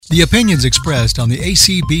The opinions expressed on the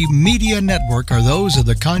ACB Media Network are those of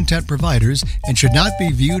the content providers and should not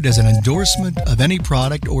be viewed as an endorsement of any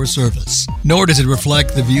product or service. Nor does it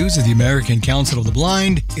reflect the views of the American Council of the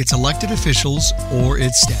Blind, its elected officials, or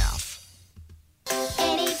its staff.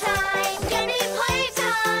 Anytime, give me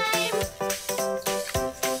playtime.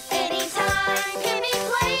 Anytime, give me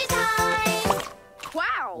playtime.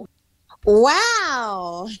 Wow.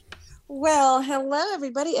 Wow. Well, hello,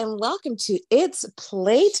 everybody, and welcome to It's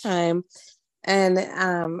Playtime. And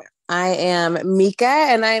I am Meka,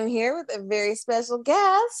 and I'm here with a very special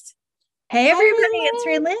guest. Hey, everybody, it's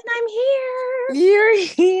Raylyn. I'm here. You're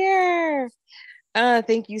here.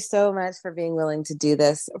 Thank you so much for being willing to do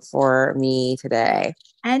this for me today.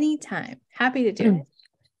 Anytime. Happy to do it.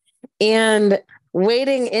 And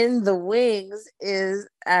waiting in the wings is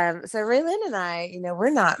so Raylyn and I, we're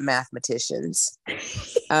not mathematicians.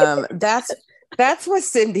 That's what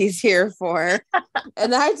Cindy's here for.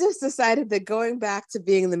 And I just decided that going back to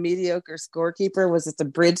being the mediocre scorekeeper was just a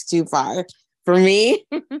bridge too far for me.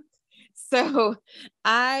 So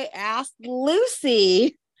I asked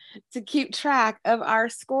Lucy to keep track of our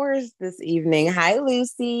scores this evening. Hi,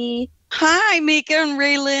 Lucy. Hi, Meka and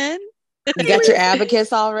Raylyn. You got your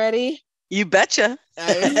abacus already? You betcha.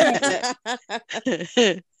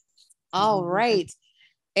 All right.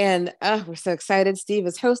 And we're so excited. Steve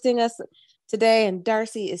is hosting us today, and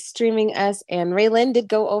Darcy is streaming us. And Raylyn did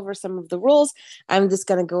go over some of the rules. I'm just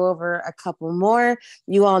going to go over a couple more.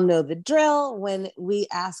 You all know the drill. When we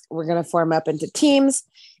ask, we're going to form up into teams,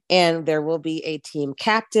 and there will be a team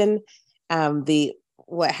captain.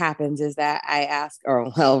 What happens is that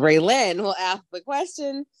Raylyn will ask the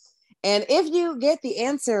question. And if you get the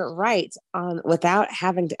answer right without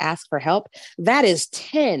having to ask for help, that is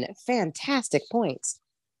 10 fantastic points.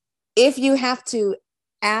 If you have to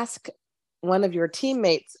ask one of your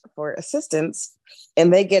teammates for assistance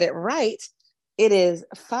and they get it right, it is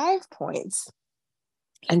 5 points.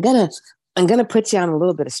 I'm gonna put you on a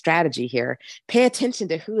little bit of strategy here. Pay attention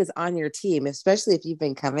to who is on your team, especially if you've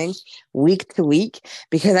been coming week to week,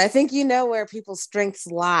 because I think you know where people's strengths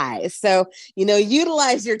lie. So,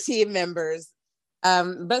 utilize your team members.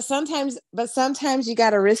 But sometimes you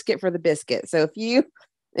got to risk it for the biscuit. So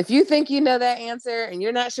if you think you know that answer and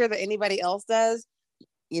you're not sure that anybody else does,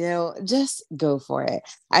 just go for it.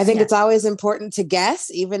 I think it's always important to guess,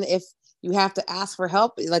 even if you have to ask for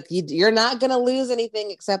help. Like you're not going to lose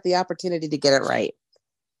anything except the opportunity to get it right.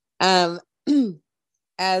 As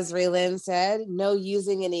Raylyn said, no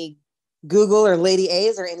using any Google or Lady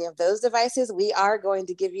A's or any of those devices. We are going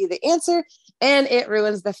to give you the answer, and it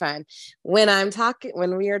ruins the fun. When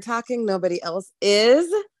we are talking, nobody else is.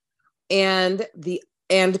 And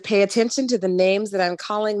pay attention to the names that I'm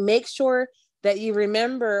calling. Make sure that you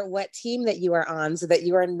remember what team that you are on so that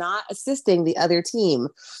you are not assisting the other team,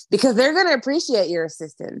 because they're going to appreciate your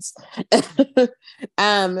assistance.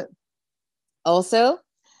 Also,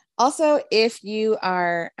 if you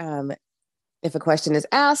are, if a question is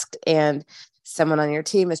asked and someone on your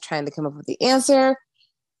team is trying to come up with the answer,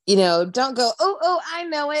 don't go, oh, I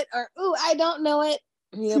know it, or, oh, I don't know it.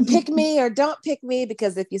 Pick me or don't pick me,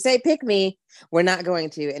 because if you say pick me, we're not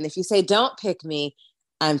going to. And if you say don't pick me,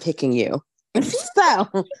 I'm picking you.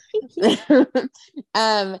 So,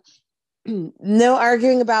 no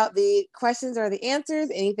arguing about the questions or the answers.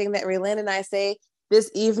 Anything that Raylyn and I say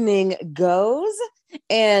this evening goes.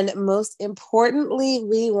 And most importantly,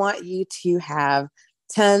 we want you to have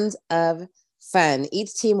tons of fun.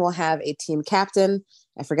 Each team will have a team captain.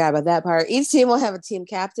 I forgot about that part. Each team will have a team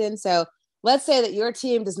captain. So let's say that your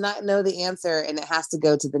team does not know the answer and it has to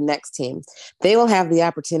go to the next team. They will have the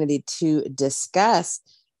opportunity to discuss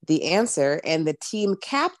the answer, and the team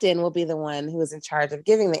captain will be the one who is in charge of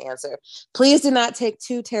giving the answer. Please do not take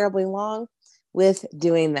too terribly long with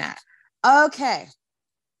doing that. Okay,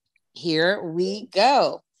 here we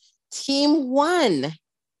go. Team 1.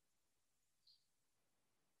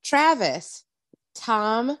 Travis,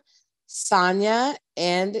 Tom, Sonia,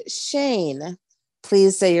 and Shane.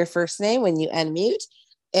 Please say your first name when you unmute.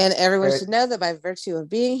 And everyone should know that by virtue of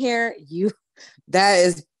being here, that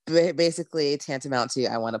is basically tantamount to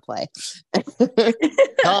I want to play.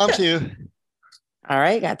 Tom too. All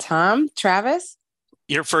right, got Tom. Travis,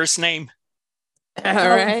 your first name. All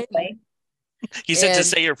right. You said to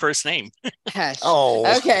say your first name. Hush. Oh,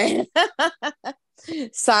 okay.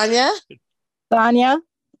 Sonia.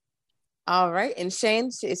 All right, and Shane.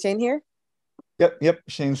 Is Shane here? Yep.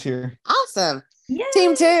 Shane's here. Awesome. Yay.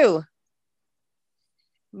 Team 2.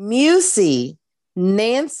 Musey,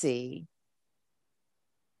 Nancy,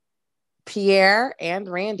 Pierre, and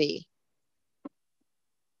Randy.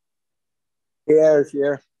 Pierre's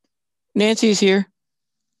here. Nancy's here.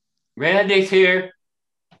 Randy's here.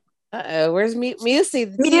 Where's Musey,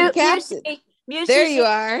 the team captain? There you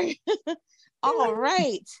are. All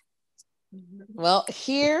right. Well,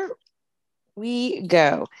 here we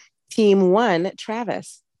go. Team 1,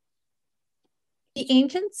 Travis. The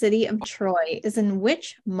ancient city of Troy is in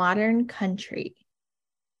which modern country?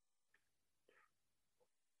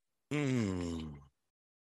 I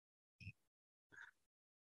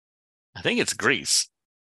think it's Greece.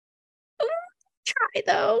 Try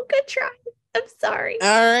though. Good try. I'm sorry.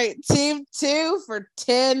 All right. Team 2 for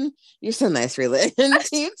 10. You're so nice, Relay.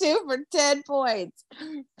 Team 2 for 10 points.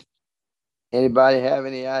 Anybody have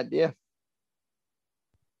any idea?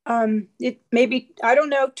 It maybe, I don't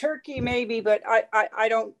know, Turkey maybe, but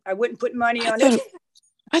I wouldn't put money on it.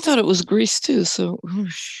 I thought it was Greece too. So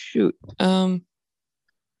shoot. Well,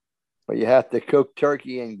 you have to cook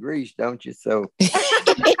turkey in Greece, don't you? So it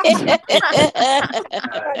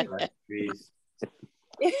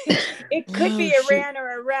could be Iran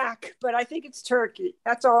or Iraq, but I think it's Turkey.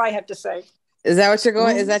 That's all I have to say. Is that what you're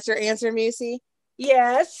going? Is that your answer, Musey?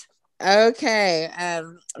 Yes. Okay.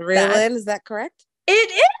 Raylan, is that correct?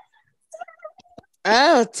 It is.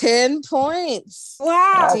 Oh, 10 points.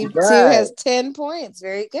 Wow. Team 2 has 10 points.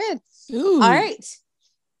 Very good. Ooh. All right.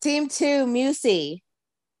 Team 2, Musey.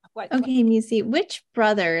 Okay, Musey. Which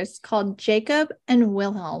brothers called Jacob and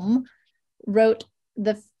Wilhelm wrote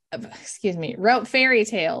fairy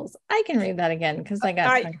tales? I can read that again because I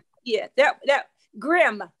got that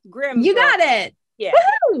Grimm. You got it. Yeah.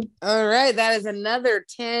 Woo-hoo! All right. That is another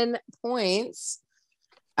 10 points.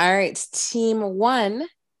 All right. Team 1,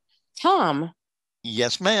 Tom.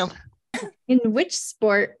 Yes, ma'am. In which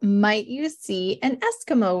sport might you see an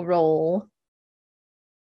Eskimo roll?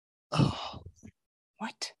 Oh,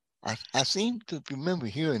 what? I seem to remember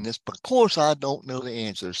hearing this, but of course I don't know the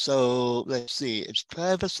answer. So let's see. It's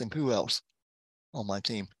Travis and who else on my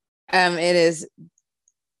team? It is.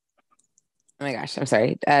 Oh my gosh, I'm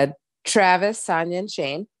sorry. Travis, Sonia, and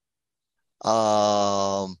Shane.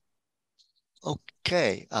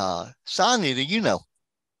 Okay. Sonia, do you know?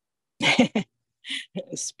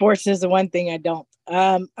 Sports is the one thing I don't.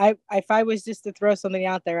 If I was just to throw something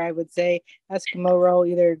out there, I would say Eskimo roll,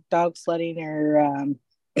 either dog sledding or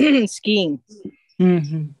skiing.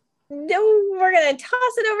 Mm-hmm. No, we're gonna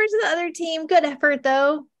toss it over to the other team. Good effort,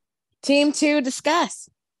 though. Team 2, discuss.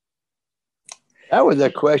 That was a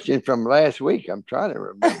question from last week. I'm trying to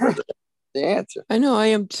remember the answer. I know, I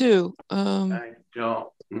am too. I don't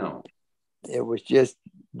know. It was just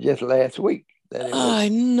last week that it was. I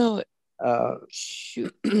know it.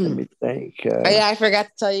 Shoot. Let me think. Yeah, I forgot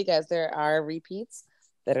to tell you guys there are repeats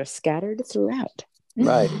that are scattered throughout.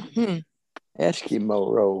 Right.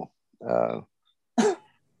 Eskimo roll.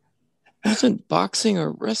 Wasn't boxing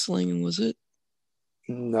or wrestling, was it?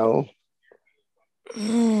 No.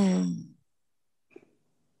 I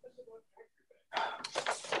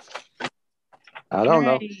don't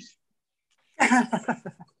know.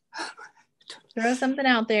 Throw something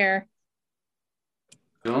out there.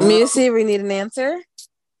 Missy, we need an answer.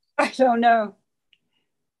 I don't know.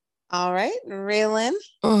 All right, Raylan.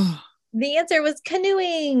 The answer was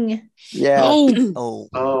canoeing. Yeah. Oh.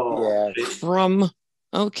 Yeah.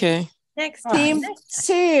 Okay. Next team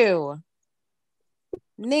 2,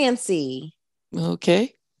 Nancy.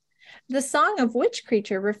 Okay. The song of which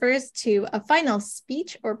creature refers to a final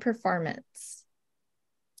speech or performance?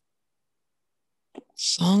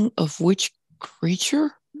 Song of which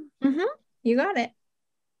creature? Mm-hmm. You got it.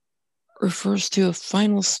 Refers to a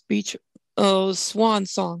final speech. Oh, swan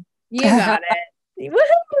song. You got it.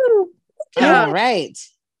 Woohoo! All right.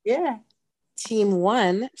 Yeah. Team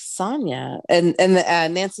 1, Sonia, and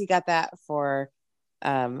Nancy got that for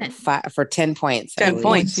 10 points. 10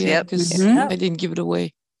 points. Yeah, Yep. because I didn't give it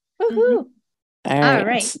away. Woohoo! All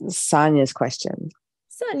right. Sonia's question.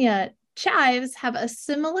 Sonia, chives have a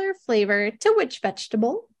similar flavor to which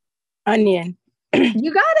vegetable? Onion.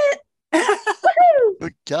 You got it. Woohoo!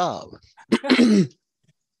 Good job.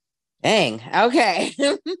 Dang. Okay.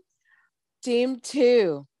 Team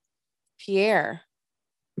 2, Pierre.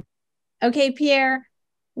 Okay, Pierre.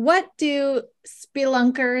 What do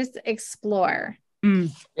spelunkers explore?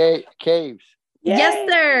 Caves. Yay. Yes,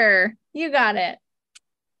 sir. You got it.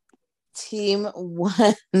 Team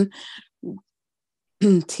 1.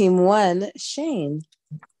 Team 1, Shane.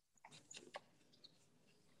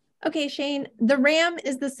 Okay, Shane. The ram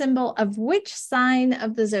is the symbol of which sign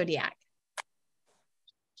of the zodiac?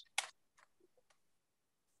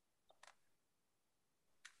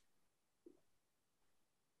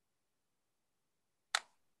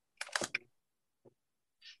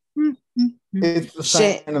 It's the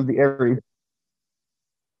sign of the Aries.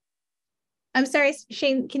 I'm sorry,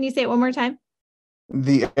 Shane, can you say it one more time?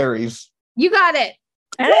 The Aries. You got it.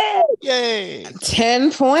 Yay!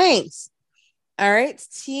 10 points. All right,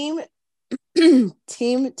 team 2.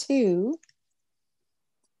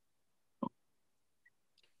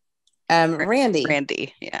 Randy.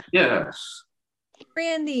 Randy, yeah. Yes.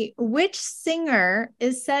 Randy, which singer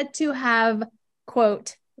is said to have,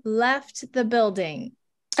 quote, left the building?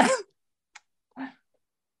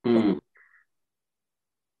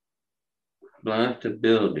 Left the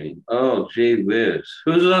building. Oh, gee whiz.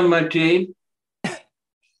 Who's on my team?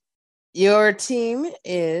 Your team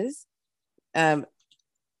is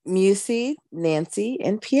Musi, Nancy,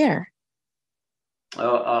 and Pierre.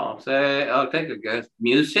 I'll take a guess.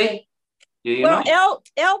 Music? Do you Well, know?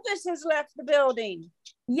 Elvis has left the building.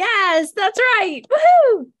 Yes, that's right.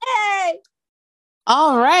 Woohoo! Hey!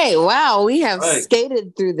 All right. Wow. We have Right.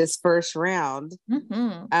 skated through this first round.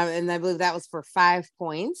 Mm-hmm. And I believe that was for 5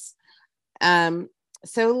 points. So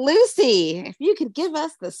Lucy, if you could give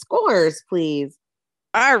us the scores, please.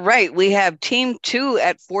 All right. We have team 2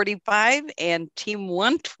 at 45 and team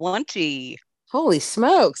 120. Holy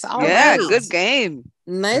smokes. All Yeah, right. good game.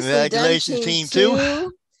 Nicely done, Congratulations, team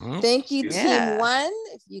 2. Thank you, Yeah. team 1.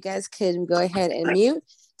 If you guys could go ahead and mute.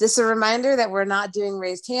 Just a reminder that we're not doing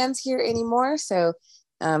raised hands here anymore. So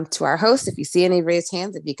to our host, if you see any raised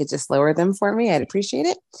hands, if you could just lower them for me, I'd appreciate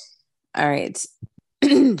it. All right.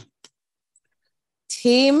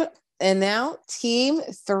 Team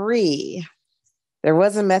 3. There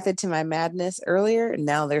was a method to my madness earlier, and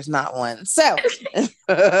now there's not one. So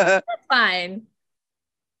Fine.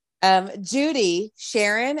 Judy,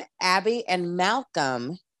 Sharon, Abby, and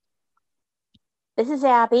Malcolm. This is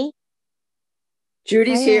Abby.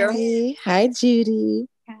 Judy's Hi, here. Abby. Hi, Judy.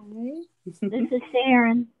 This is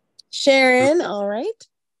Sharon. Sharon, all right.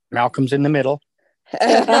 Malcolm's in the middle.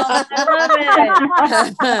 Hi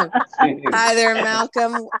there,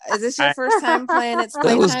 Malcolm. Is this your first time playing It's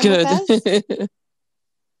That was Playtime with us? good.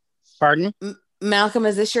 Pardon? Malcolm,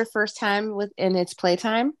 is this your first time in It's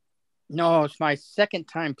Playtime? No, it's my second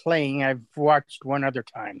time playing. I've watched one other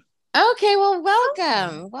time. Okay, well,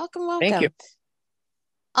 welcome. Welcome. Thank you.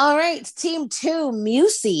 All right, team 2,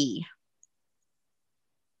 Musi.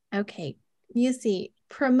 Okay. Musi,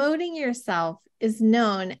 promoting yourself is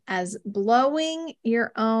known as blowing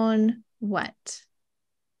your own what?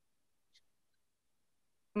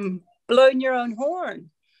 Blowing your own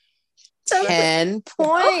horn. 10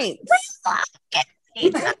 points.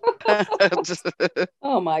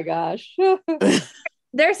 Oh my gosh.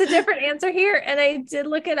 There's a different answer here, and I did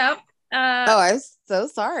look it up. I'm so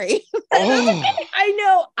sorry. I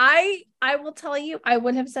know. I will tell you, I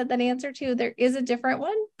would have said that answer too. There is a different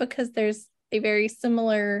one because there's a very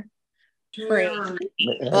similar phrase.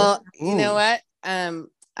 Well, you know what? I'm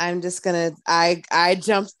just gonna I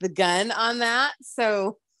jumped the gun on that.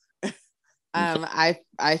 So I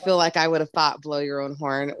feel like I would have thought blow your own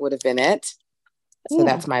horn would have been it. So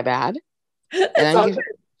that's my bad. And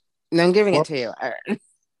I'm giving it to you. All right.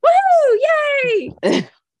 Woohoo! Yay!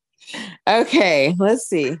 Okay, let's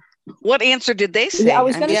see. What answer did they say? Yeah, I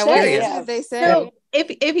was going to Yeah, what say. answer did they say? So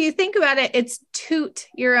if you think about it, it's toot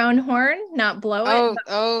your own horn, not blow it.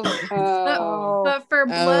 But for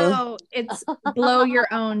blow, it's blow your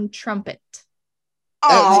own trumpet.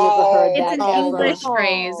 Oh, It's an English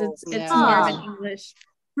phrase. It's more of an English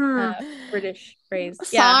British phrase.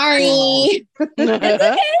 Sorry. It's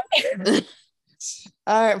okay.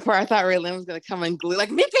 All right, I thought Raylan was gonna come and glue like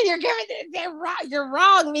Mika, you're giving it. You're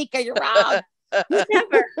wrong, Mika. You're wrong.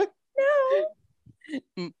 Never.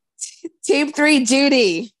 No. Team 3,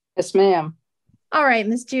 Judy. Yes, ma'am. All right,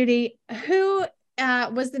 Miss Judy. Who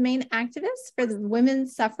was the main activist for the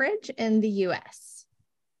women's suffrage in the U.S.?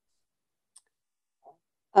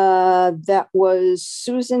 That was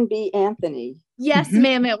Susan B. Anthony. Yes,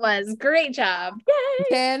 ma'am, it was. Great job. Yay.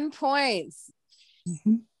 10 points.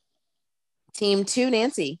 Team 2,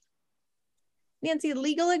 Nancy. Nancy,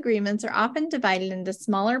 legal agreements are often divided into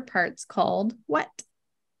smaller parts called what?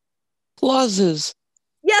 Clauses.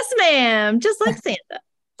 Yes, ma'am. Just like Santa.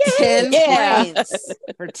 10 points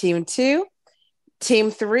for team 2.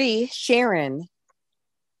 Team 3, Sharon.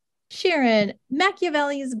 Sharon,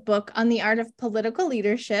 Machiavelli's book on the art of political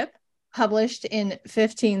leadership, published in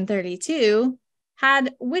 1532,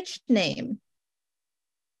 had which name?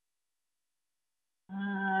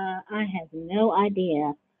 I have no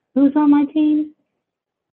idea. Who's on my team?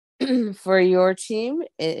 For your team,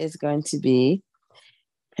 it is going to be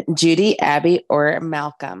Judy, Abby, or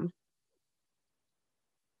Malcolm.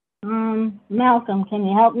 Malcolm, can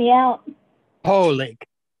you help me out? Holy.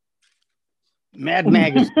 Mad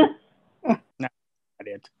Magazine. No, not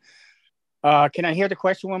it. Can I hear the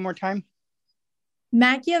question one more time?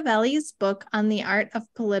 Machiavelli's book on the art of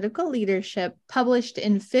political leadership, published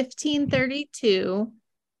in 1532,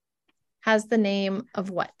 has the name of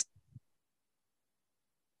what?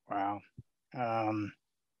 Wow.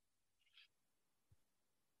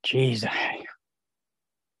 Geez.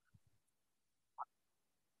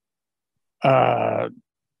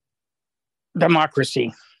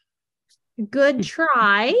 Democracy. Good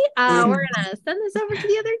try. We're gonna send this over to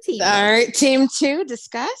the other team. All right, team 2,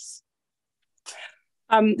 discuss.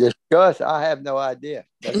 Discuss. I have no idea.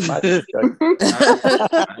 That's my discussion.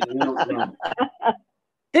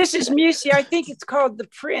 This is Musi. I think it's called The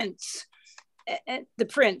Prince. The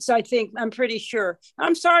Prince, I think. I'm pretty sure.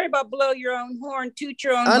 I'm sorry about blow your own horn, toot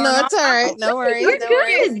your own horn. Oh no, it's all right. No worries. You're No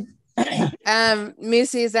good. worries.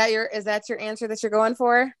 Musi, is that your answer that you're going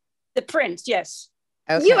for? The Prince, yes.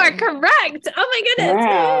 Okay. You are correct. Oh my goodness.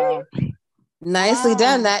 Wow. Nicely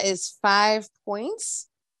done. That is 5 points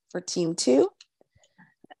for team 2.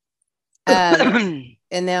 And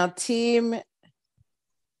now team.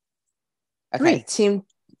 Okay, 3.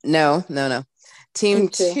 No. Team Team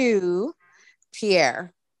 2. 2,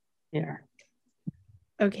 Pierre. Yeah.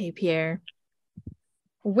 Okay, Pierre.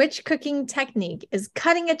 Which cooking technique is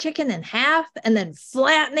cutting a chicken in half and then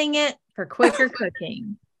flattening it for quicker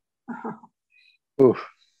cooking? Oof.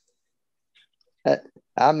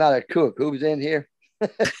 I'm not a cook. Who's in here? So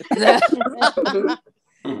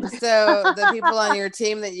the people on your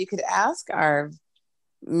team that you could ask are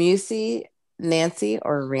Musi, Nancy,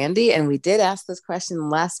 or Randy. And we did ask this question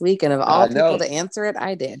last week, and of all people to answer it,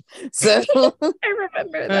 I did. So I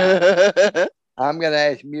remember that. I'm going to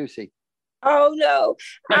ask Musi. Oh no,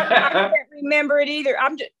 I can't remember it either.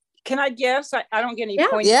 Can I guess? I don't get any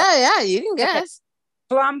points. Yeah, you can guess.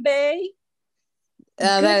 Flambe.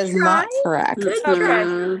 That is not correct. Good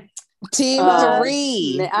try. Team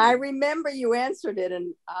 3. I remember you answered it,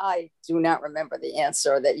 and I do not remember the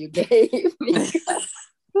answer that you gave me.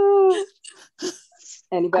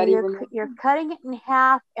 Anybody remember? You're cutting it in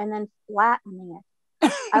half and then flattening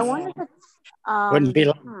it. I wonder if it's Wouldn't be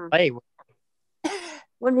like filet.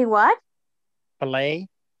 Wouldn't be what? Filet.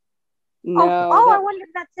 No. I wonder if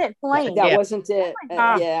that's it. Flaying. That wasn't it.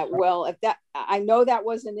 Yeah. Well, if that, I know that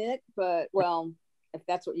wasn't it, but well, if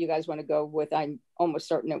that's what you guys want to go with, I'm almost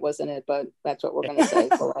certain it wasn't it, but that's what we're going to say.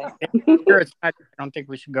 Sure, it's not, I don't think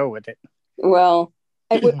we should go with it. Well,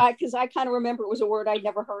 because I kind of remember it was a word I'd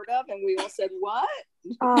never heard of, and we all said, what?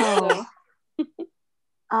 Oh.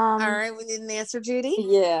 All right, we need an answer, Judy.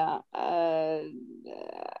 Yeah.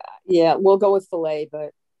 Yeah, we'll go with filet,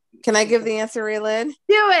 but. Can I give the answer, Raylin? Do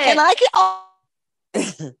it. Can I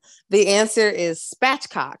get The answer is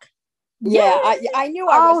spatchcock. Yeah, I knew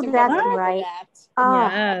I wasn't that's gonna right. that.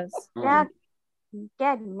 Yes.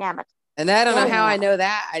 Dead nabbit. And I don't know how I know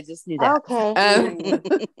that. I just knew that.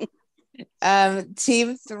 Okay.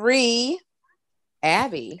 Team 3,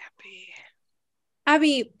 Abby.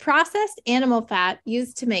 Abby, processed animal fat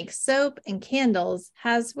used to make soap and candles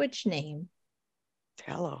has which name?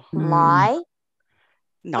 Hello. Lie.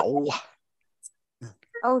 No.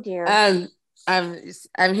 Oh dear. I'm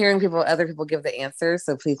hearing other people give the answer,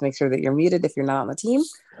 so please make sure that you're muted if you're not on the team.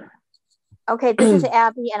 Okay, this is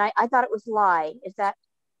Abby, and I thought it was lie. Is that?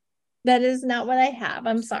 That is not what I have.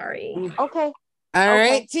 I'm sorry. Okay. All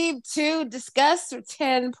right, team 2, discuss for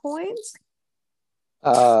 10 points.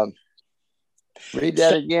 Read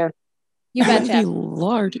that again. You betcha.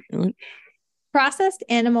 Lord. Processed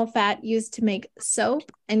animal fat used to make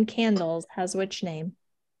soap and candles has which name?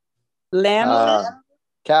 Lamb.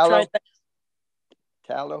 Tallow.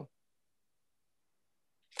 Tallow.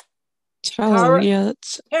 Tallow, yeah.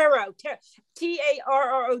 That's... Taro.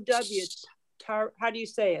 Tarrow. How do you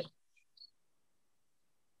say it?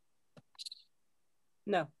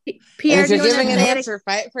 No. Pierre, if you're giving an answer,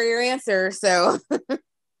 fight for your answer. So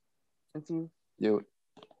if you do it.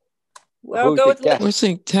 Well, go with we're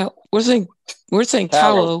saying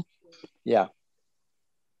tallow. Yeah.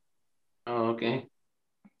 Oh, okay.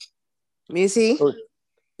 Musi?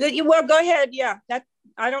 Well, go ahead. Yeah, that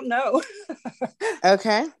I don't know.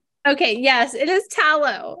 Okay. Okay, yes, it is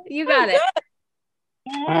tallow. You got it.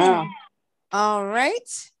 Wow. All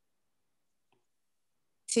right.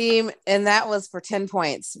 Team, and that was for 10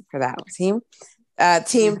 points for that team.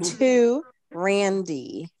 Team 2,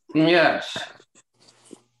 Randy. Yes.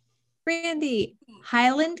 Randy,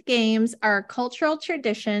 Highland Games are a cultural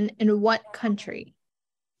tradition in what country?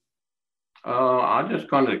 I'm just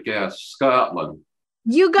going to guess Scotland.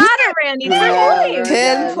 You got it, Randy.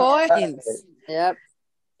 10 points. Yep.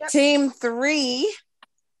 Team 3,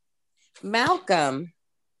 Malcolm.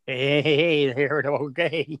 Hey, there it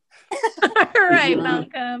okay. All right,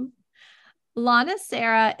 Malcolm.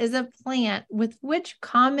 Lonicera is a plant with which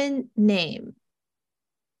common name?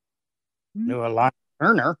 No, a lot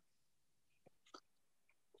Turner.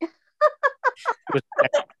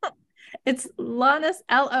 It's Lonis,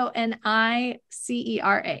 Lonicera,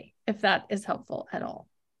 if that is helpful at all.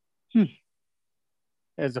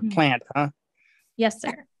 As a plant, huh? Yes,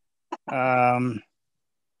 sir. I'd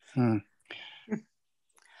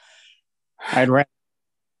rather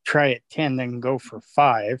try at 10 than go for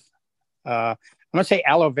 5. I'm going to say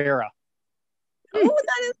aloe vera. Oh,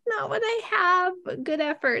 that is not what I have. Good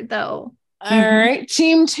effort, though. All right,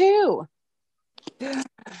 team 2.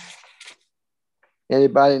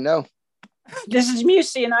 Anybody know? This is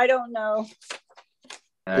Musy, and I don't know.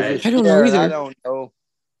 I don't know either. I don't know.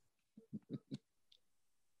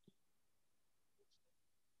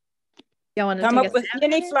 You want to Come take up a with stab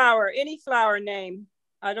any at it? flower name.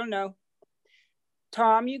 I don't know.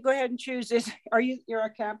 Tom, you go ahead and choose it. You're a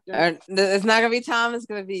captain? It's not going to be Tom. It's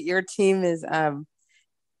going to be your team is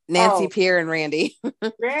Nancy, Pierre, and Randy.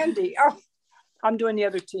 Randy. Oh, I'm doing the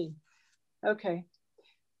other team. Okay.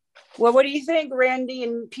 Well, what do you think, Randy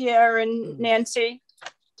and Pierre and Nancy?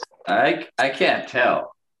 I can't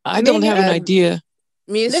tell. I don't have an idea.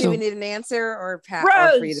 Musy, So- we need an answer or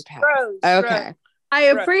Rose, for you to pass. Rose, Okay. Rose. I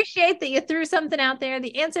appreciate that you threw something out there.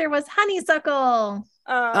 The answer was honeysuckle.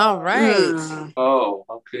 All right. Oh,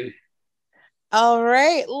 okay. All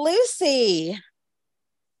right, Lucy.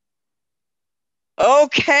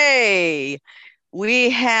 Okay.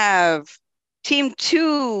 We have team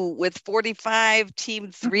 2 with 45,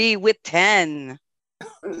 team 3 with 10.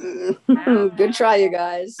 Good try, you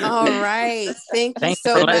guys. All right. Thank you Thanks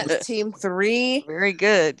so for much, that. team 3. Very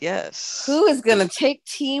good. Yes. Who is going to take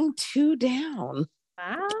team 2 down?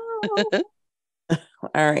 Wow.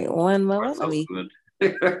 All right, one moment. Let me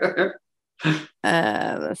Good.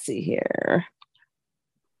 let's see here.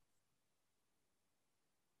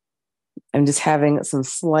 I'm just having some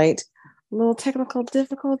slight little technical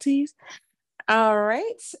difficulties. All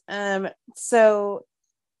right. So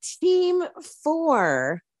team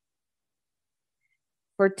 4.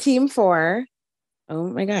 For team 4. Oh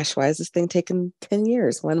my gosh, why is this thing taking 10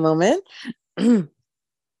 years? One moment.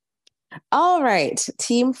 All right.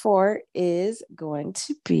 Team 4 is going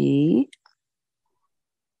to be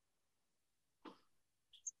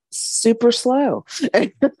super slow.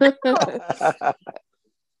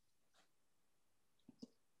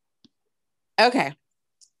 Okay.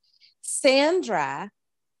 Sandra,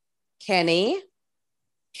 Kenny,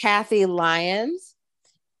 Kathy Lyons,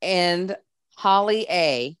 and Holly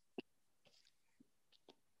A.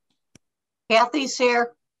 Kathy's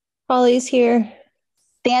here. Holly's here.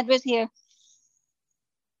 Sandra's here.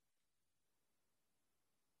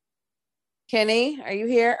 Kenny, are you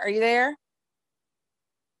here? Are you there?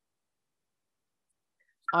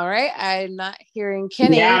 All right, I'm not hearing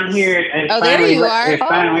Kenny. Yeah, I'm here. It there you are. It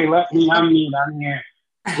finally let me unmute. I'm here.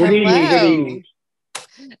 Good evening. Good evening.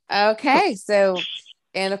 Okay, so,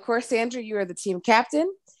 and of course, Sandra, you are the team captain.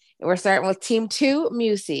 And we're starting with team 2,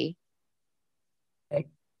 Musy.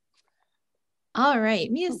 All right,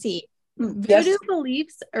 Musy. Voodoo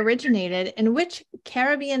beliefs originated in which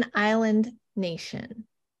Caribbean island nation?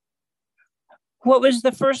 What was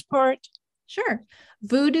the first part? Sure.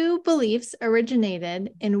 Voodoo beliefs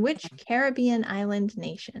originated in which Caribbean island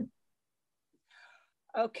nation?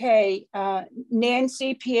 Okay,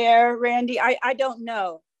 Nancy, Pierre, Randy. I don't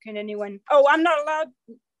know. Can anyone? Oh, I'm not allowed.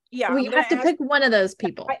 Yeah, well, you have to pick one of those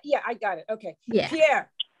people. I got it. Okay. Yeah.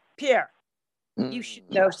 Pierre, you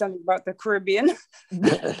should know something about the Caribbean.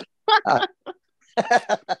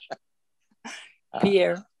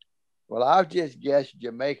 Pierre. Well, I'll just guess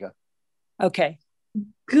Jamaica. Okay.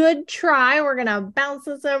 Good try. We're gonna bounce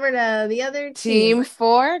this over to the other team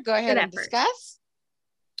 4. Go ahead and discuss.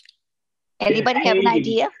 Anybody have an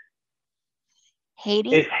idea?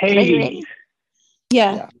 Haiti? It's Haiti.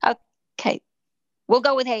 Yeah. Okay. We'll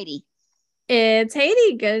go with Haiti. It's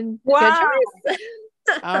Haiti. Good. Wow. Good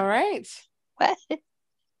choice. All right. What?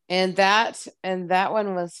 And that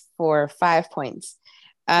one was for 5 points.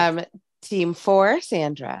 Team 4,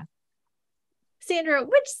 Sandra. Sandra,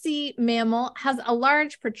 which sea mammal has a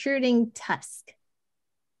large protruding tusk?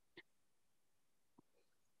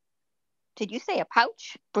 Did you say a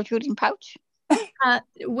pouch? Protruding pouch?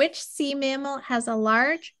 Which sea mammal has a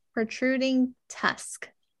large protruding tusk?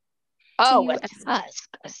 Oh, a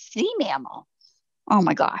tusk. A sea mammal. Oh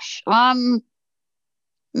my gosh. I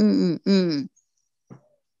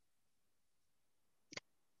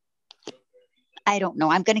don't know.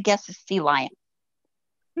 I'm going to guess a sea lion.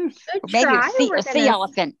 Maybe a sea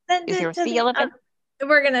elephant. Is there a sea elephant?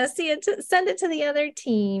 We're going to send it to the other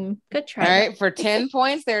team. Good try. All right. For 10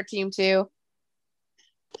 points there, team 2.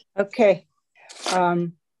 Okay.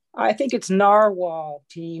 I think it's narwhal,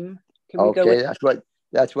 team. Can we go Okay, with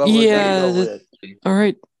that's what we're gonna go Yeah. with. All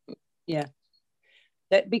right. yeah?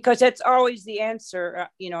 Because that's always the answer,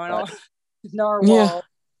 and all narwhal. Yeah.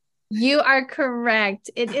 You are correct.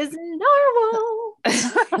 It is narwhal.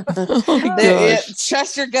 Oh, Yeah, gosh.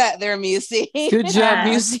 trust your gut there, Musey. Good job,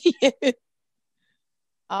 Musey.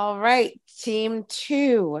 All right, team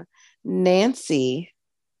 2, Nancy.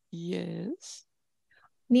 Yes.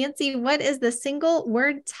 Nancy, what is the single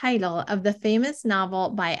word title of the famous novel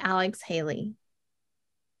by Alex Haley?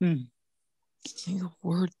 Single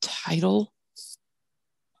word title.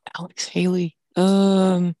 Alex Haley.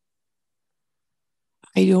 I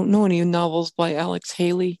don't know any novels by Alex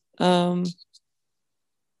Haley. Bedlam.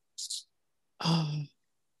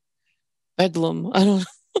 I don't know.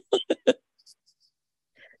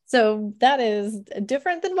 So that is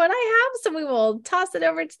different than what I have. So we will toss it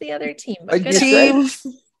over to the other team. But What'd you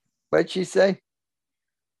say? What'd she say?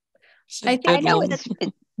 I think I know it's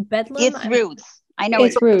Bedlam. It's Roots. I know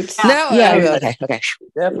It's Roots. No, Yeah. okay.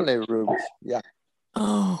 Definitely Roots. Yeah.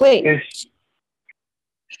 Oh. Wait.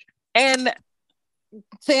 And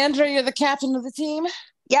Sandra, you're the captain of the team?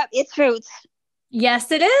 Yep, it's Roots.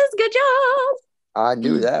 Yes, it is. Good job. I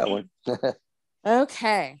knew that one.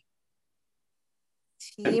 Okay.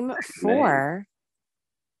 Team 4,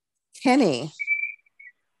 Kenny.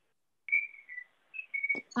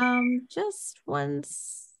 Just 1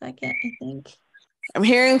 second, I think. I'm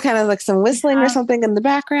hearing kind of like some whistling or something in the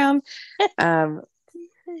background. All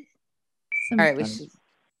right,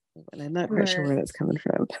 I'm not quite sure where that's coming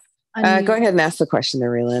from. Go ahead and ask the question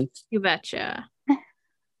there, Raylan. You betcha.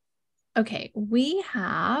 Okay, we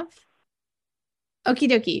have okie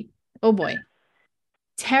dokie. Oh boy.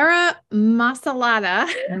 Terra masalata,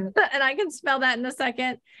 and I can spell that in a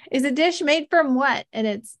second, is a dish made from what? And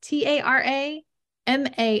it's TARA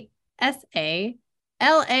MASALATA.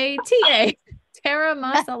 Terra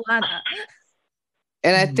masalata.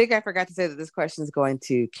 And I think I forgot to say that this question is going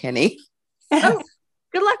to Kenny. Oh,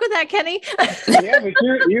 good luck with that, Kenny. Yeah, but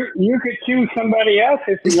you could choose somebody else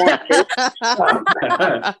if you want to.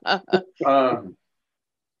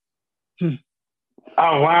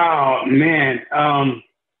 Oh wow, man.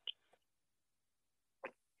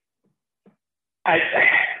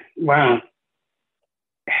 Wow.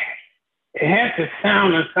 It has to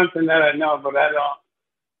sound of something that I know, but I don't.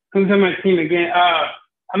 Who's on my team again?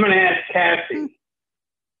 I'm gonna ask Cassie.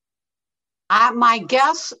 My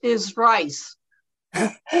guess is rice.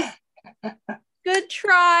 Good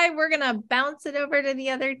try. We're gonna bounce it over to the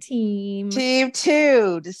other team. Team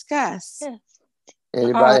 2, discuss.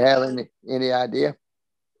 Anybody have any idea?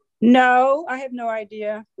 No, I have no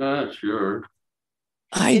idea. Not sure.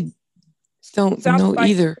 I don't Sounds know like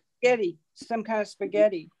either. Spaghetti, some kind of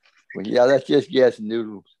spaghetti. Well, yeah, let's just guess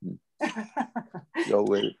noodles. Go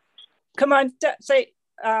with it. Come on, say.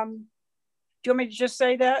 Do you want me to just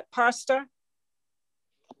say that? Pasta.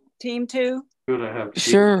 Team 2. Should I have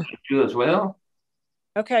Sure. you as well?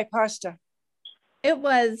 Okay, pasta. It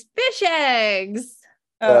was fish eggs.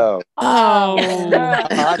 Oh. Oh.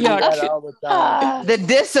 I do that all the time. The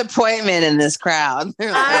disappointment in this crowd. There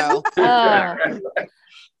we go.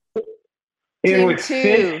 It Team was 2.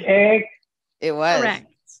 fish egg. It was. Correct.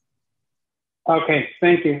 Okay,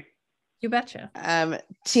 thank you. You betcha.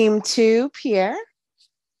 Team 2, Pierre.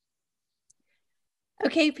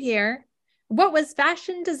 Okay, Pierre. What was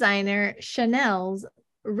fashion designer Chanel's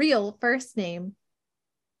real first name?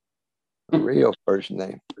 Real first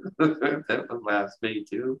name. That was last me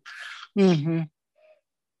too. Mm-hmm.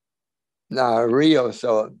 No, Rio.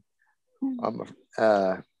 So I'm.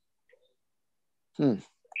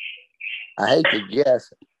 I hate to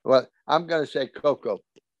guess. Well, I'm going to say Coco.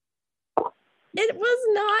 It was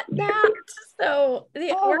not that. So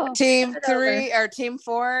Team 3 or Team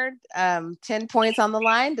 4, 10 points on the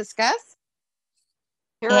line. Discuss.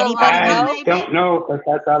 I don't know because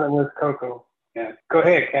I thought it was Coco. Yeah, go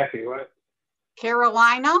ahead, Kathy. What?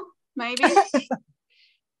 Carolina, maybe. I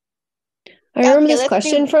remember this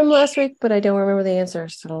question from last week, but I don't remember the answer.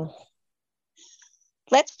 So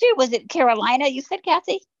let's do. Was it Carolina? You said,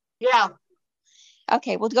 Kathy? Yeah.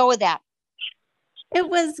 Okay, we'll go with that. It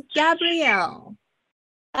was Gabrielle.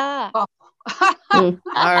 Oh. All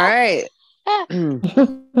right. Yeah,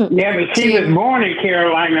 but she was born in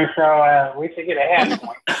Carolina, so we should get a half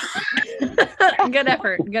point. Good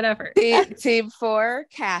effort. Good effort. Team 4,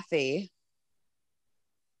 Kathy.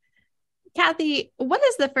 Kathy, what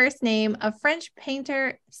is the first name of French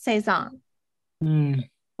painter Cézanne?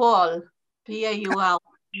 Paul. Paul.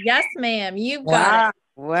 Yes, ma'am. You've got it.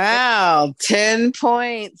 Wow. 10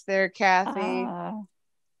 points there, Kathy.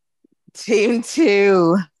 Team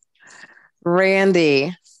 2,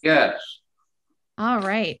 Randy. Yes. All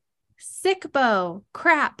right. Sickbo,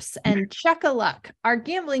 craps, and chuck-a-luck are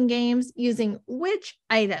gambling games using which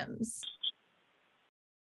items?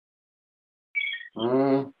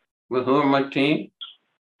 Well, who are my team?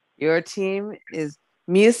 Your team is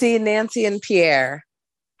Musi, Nancy, and Pierre.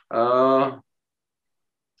 I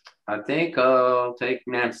think I'll take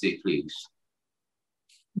Nancy, please.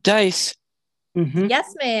 Dice.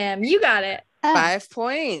 Yes, ma'am. You got it. 5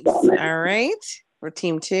 points. All right. For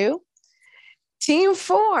team 2. Team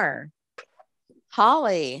 4.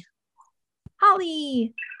 Holly.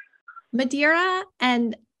 Madeira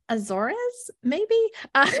and Azores, maybe,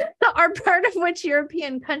 are part of which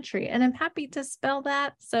European country? And I'm happy to spell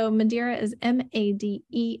that. So Madeira is Madeira,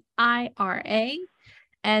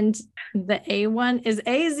 and the A one is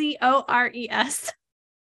Azores.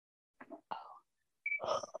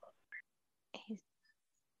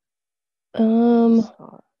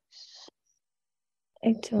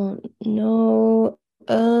 I don't know.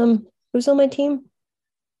 Who's on my team?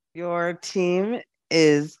 Your team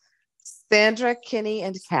is Sandra, Kinney,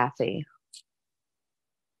 and Kathy.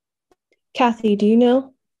 Kathy, do you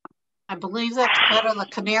know? I believe that's part of the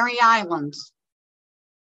Canary Islands.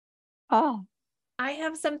 Oh. I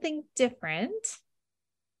have something different.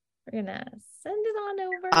 We're gonna send it on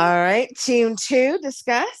over. All right, team 2,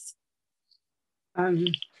 discuss.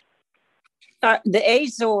 The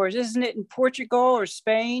Azores, isn't it in Portugal or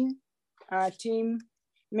Spain? Team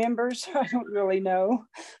members, I don't really know.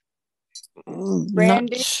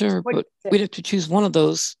 Randy, Not sure, but we'd have to choose one of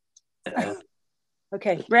those.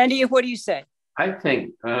 Okay, Randy, what do you say? I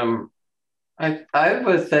think I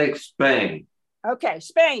would take Spain. Okay,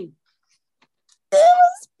 Spain. It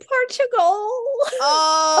was Portugal.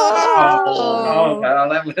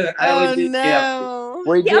 No.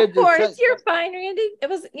 We Yeah, did of the course. same- You're fine, Randy. It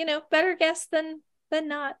was, better guess than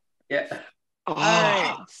not. Yeah. All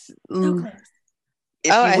right. So close.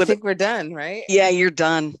 I think we're done, right? Yeah, you're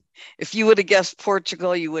done. If you would have guessed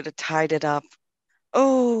Portugal, you would have tied it up.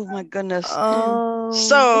 Oh my goodness.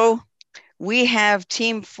 So we have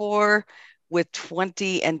team 4 with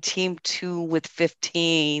 20 and team 2 with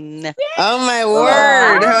 15. Oh my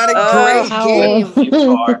word. What a great game.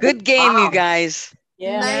 Good game, you guys.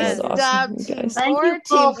 Yeah. Nice That was job, awesome, you team guys. 4.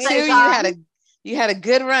 Team 2, you had a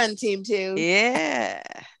good run, team 2. Yeah.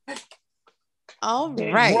 All It's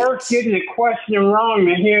right. worse getting the question wrong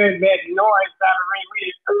than hearing that noise out of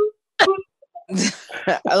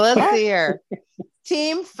Let's see here.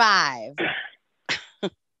 Team 5.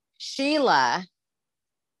 Sheila,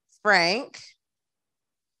 Frank,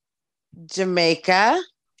 Jamaica,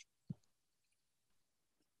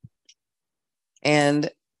 and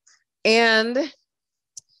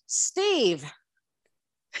Steve.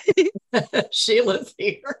 Sheila's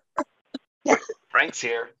here. Frank's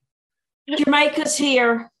here. Jamaica's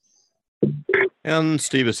here. And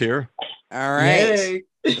Steve is here. All right. Yay.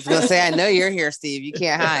 I was going to say, I know you're here, Steve. You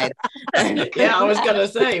can't hide. Yeah, I was going to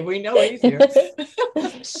say, we know he's here.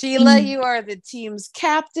 Sheila, you are the team's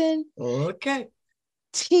captain. Okay.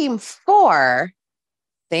 Team 4,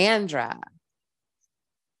 Sandra.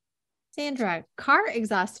 Sandra, car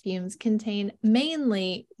exhaust fumes contain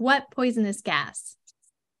mainly what poisonous gas?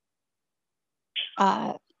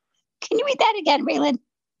 Can you read that again, Raylan?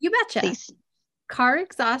 You betcha. Please. Car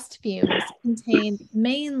exhaust fumes contain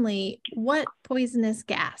mainly what poisonous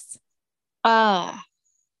gas? Good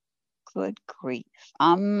grief.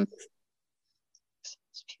 I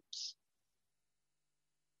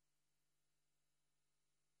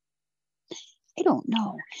don't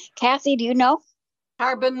know. Kathy, do you know?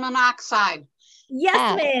 Carbon monoxide.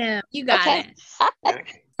 Yes, ma'am. You got it.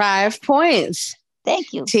 5 points.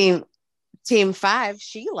 Thank you. Team 5,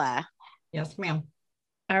 Sheila. Yes, ma'am.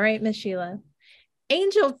 All right, Miss Sheila.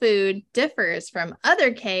 Angel food differs from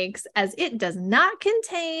other cakes as it does not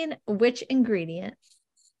contain which ingredient?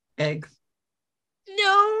 Eggs.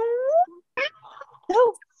 No.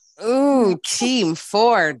 Ooh, team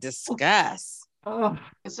 4, discuss. Oh.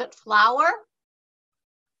 Is it flour?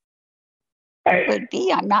 Could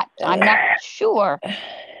be. I'm not sure.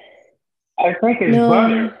 I think it's No.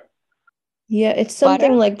 butter. Yeah, it's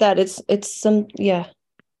something Butter? like that. It's some, yeah.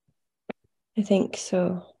 I think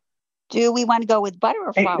so. Do we want to go with butter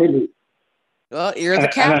or flour? Well, you're the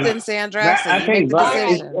captain, Sandra, so I you make think the butter.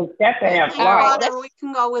 decision. It's got to have All flour. right, Butter, we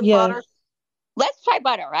can go with Yeah. butter. Let's try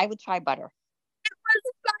butter. I would try butter.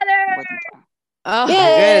 Butter. Oh, good.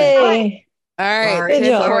 Yay! All right, Sorry, 10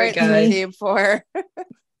 sorry, points, guys. team 4.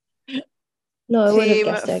 No, I would have Team-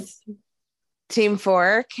 guessed eggs. Team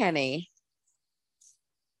 4, Kenny.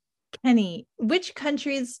 Kenny, which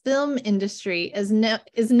country's film industry is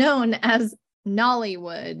known as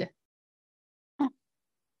Nollywood?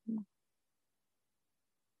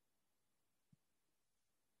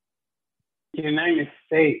 United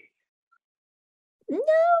States. No.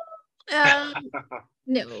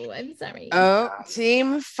 No, I'm sorry. Oh,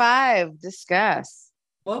 team 5, discuss.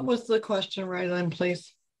 What was the question, Raylan,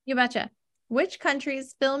 please? You betcha. Which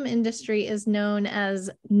country's film industry is known as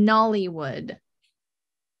Nollywood?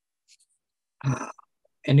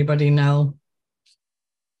 Anybody know?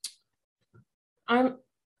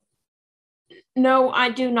 No, I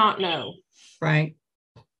do not know. Frank?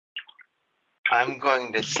 I'm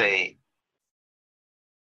going to say,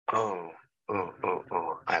 I'm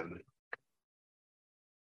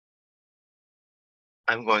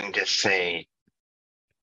going to say,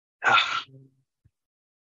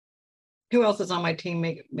 Who else is on my team,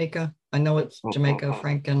 Meka? I know it's Jamaica,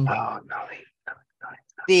 Frank, and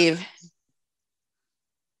Steve.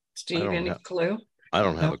 Steve, any clue? I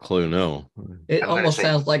don't have a clue, no. It almost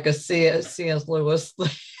sounds like a C.S. Lewis.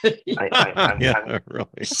 Yeah, really.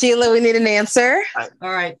 Sheila, we need an answer. All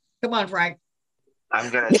right. Come on, Frank. I'm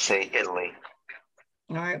going to say Italy.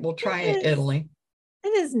 All right. We'll try it, Italy. It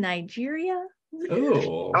is Nigeria.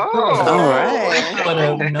 Ooh. All right. Would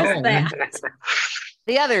have known.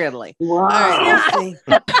 The other Italy. Wow. All right,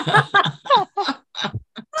 let's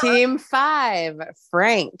see. Team 5,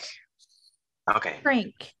 Frank. Okay.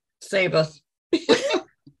 Frank. Save us.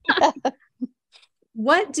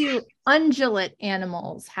 What do ungulate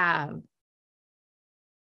animals have?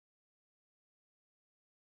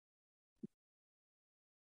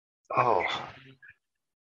 Oh,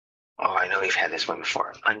 I know we've had this one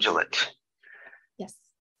before. Undulate. Yes.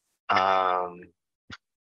 Let's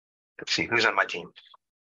see, who's on my team?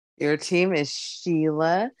 Your team is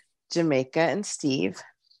Sheila, Jamaica, and Steve.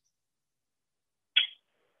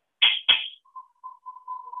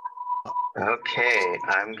 Okay,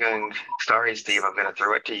 sorry, Steve, I'm going to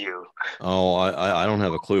throw it to you. Oh, I don't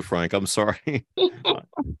have a clue, Frank. I'm sorry. That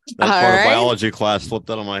part right. of biology class slipped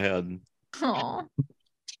out of my head. Aw.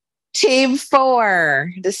 Team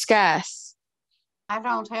 4, discuss. I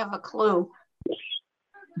don't have a clue.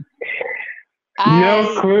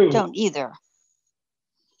 No clue. I don't either.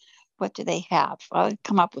 What do they have? I'll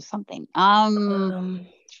come up with something.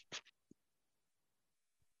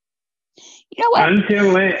 You know what?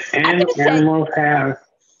 Ungulate animals have.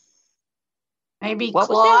 Maybe What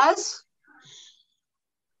was claws?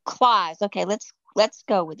 Claws. Okay, let's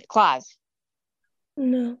go with it. Claws.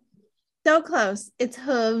 No. So close. It's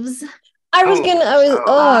hooves. I was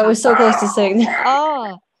so close to saying that.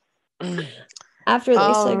 Oh. After they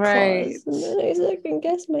All said right. claws, and then I second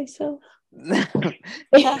guessed myself.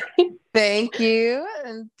 Thank you.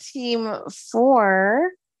 And team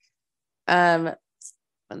 4. 1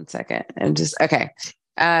 second. I'm just okay.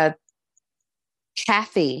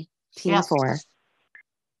 Kathy, team 4.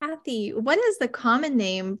 Kathy, what is the common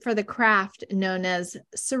name for the craft known as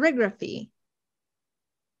serigraphy?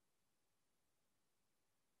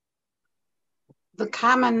 The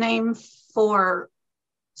common name for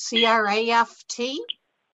CRAFT?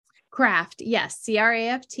 Craft, yes.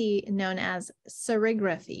 CRAFT, known as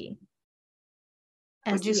serigraphy.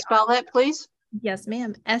 Would you spell that, please? Yes,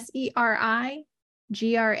 ma'am. SERIGRAPHY.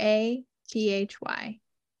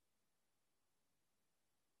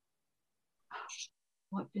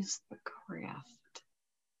 What is the craft?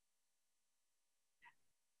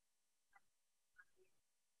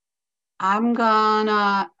 I'm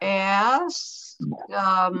gonna ask,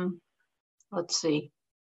 let's see.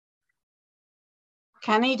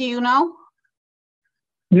 Kenny, do you know?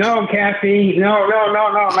 No, Kathy. No,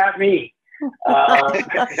 not me.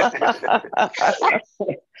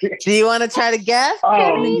 Do you want to try to guess,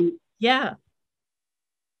 Kenny? Yeah.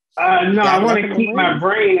 No, I want to keep my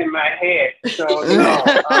brain in my head. So no.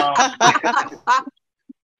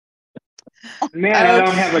 Man, I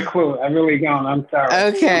don't have a clue. I really don't. I'm sorry.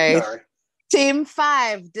 Okay. I'm sorry. Team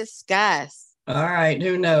 5, discuss. All right.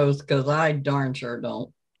 Who knows? Because I darn sure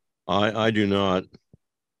don't. I do not.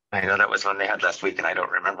 I know that was one they had last week, and I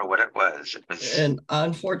don't remember what it was. And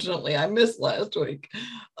unfortunately, I missed last week.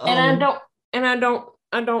 And I don't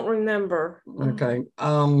remember. Okay.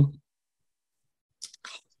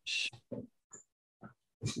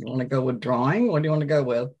 You want to go with drawing? What do you want to go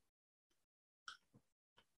with?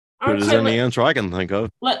 Good as any answer I can think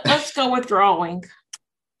of. Let's go with drawing.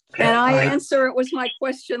 Can I answer? It was my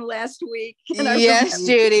question last week. Yes,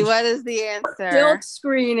 Judy. What is the answer? Silk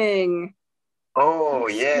screening. Oh,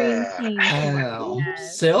 yeah.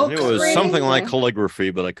 Silk. It was something like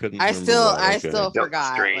calligraphy, but I couldn't. I still remember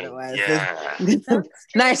forgot what it was. Yeah.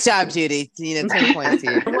 Nice job, Judy. 10 points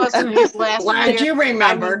here. It wasn't his last Glad you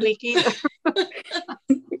remembered.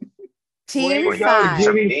 Team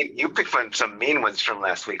 5. You picked some mean ones from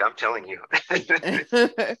last week. I'm telling you.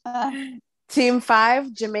 Team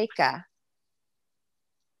 5, Jamaica.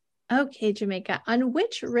 Okay, Jamaica. On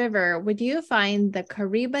which river would you find the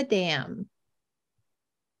Kariba Dam?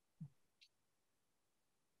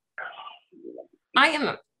 I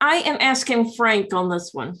am asking Frank on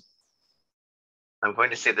this one. I'm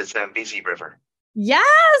going to say the Zambezi River.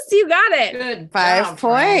 Yes, you got it. Good 5 job,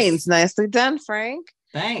 points. Nicely done, Frank.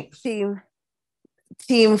 Thanks.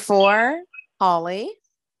 Team 4, Holly.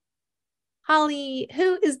 Holly,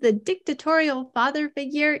 who is the dictatorial father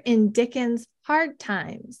figure in Dickens' Hard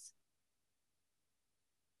Times?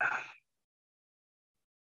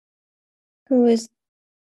 Who is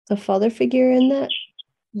the father figure in that?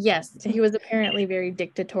 Yes, he was apparently very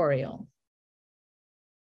dictatorial.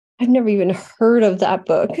 I've never even heard of that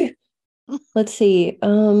book. Let's see.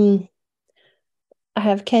 I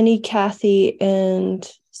have Kathy, and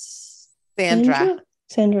Sandra.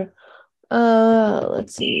 Sandra.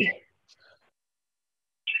 Let's see.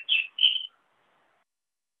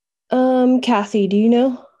 Kathy, do you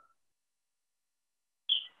know?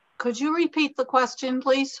 Could you repeat the question,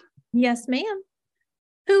 please? Yes, ma'am.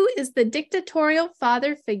 Who is the dictatorial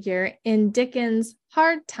father figure in Dickens'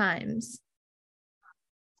 Hard Times?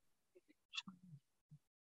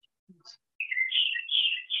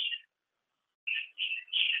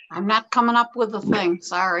 I'm not coming up with a thing.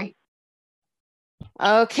 Sorry.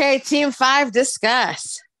 Okay, Team 5,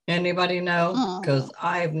 discuss. Anybody know? Because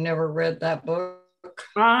I've never read that book.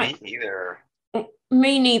 Me either.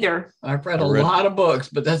 Me neither. I've read a lot of books,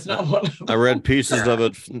 but that's not one of them. I read pieces of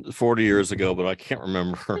it 40 years ago, but I can't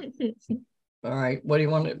remember. All right. What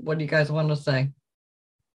do you guys want to say?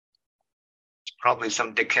 Probably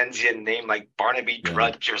some Dickensian name like Barnaby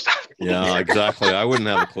Drudge or something. Yeah, exactly. I wouldn't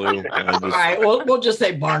have a clue. All right. We'll just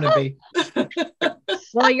say Barnaby.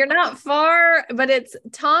 Well, you're not far, but it's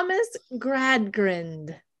Thomas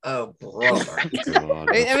Gradgrind. Oh, brother.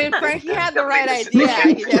 I mean, Frank, you had the right idea.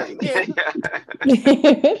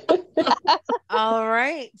 All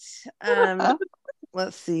right.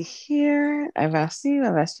 Let's see here. I've asked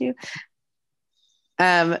you.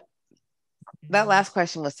 That last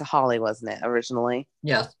question was to Holly, wasn't it, originally?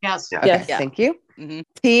 Yes. Okay, Yes. thank you.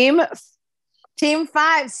 Team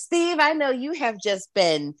 5, Steve, I know you have just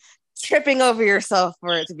been tripping over yourself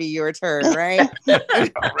for it to be your turn, right? All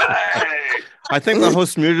right. I think the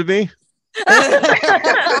host muted me.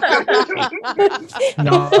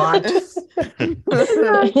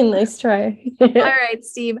 Nice try. All right,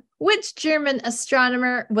 Steve. Which German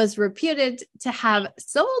astronomer was reputed to have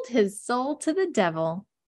sold his soul to the devil?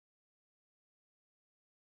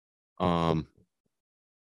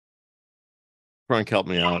 Frank, help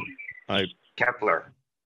me out. Kepler.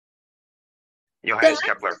 Johannes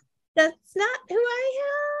Kepler. That's not who I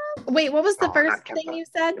have. Wait, what was the first thing you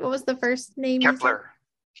said? What was the first name? Kepler.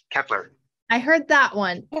 I heard that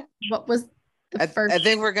one. What was the first? I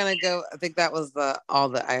think we're gonna go. I think that was all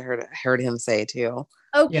that I heard him say too.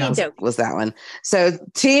 Okay, was that one? So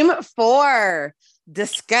Team 4,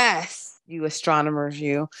 discuss. You astronomers,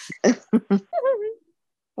 you.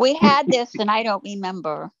 We had this, and I don't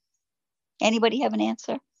remember. Anybody have an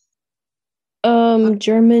answer?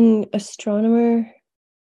 German astronomer.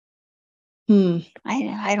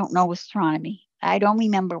 I don't know astronomy. I don't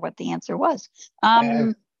remember what the answer was.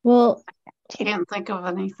 Well, I can't think of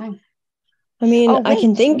anything. I mean, I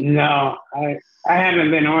can think. No, I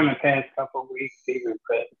haven't been on the past couple of weeks even,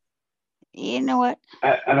 but you know what?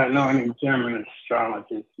 I don't know any German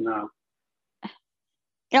astrologers. No.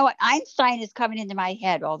 You know what? Einstein is coming into my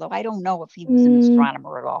head, although I don't know if he was an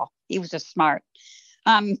astronomer at all. He was just smart.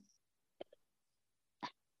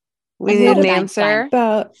 We need an answer.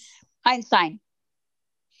 About Einstein.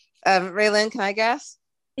 Raylyn, can I guess?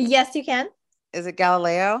 Yes, you can. Is it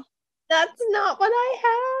Galileo? That's not what I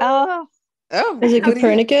have. Oh, is it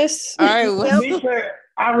Copernicus? All right.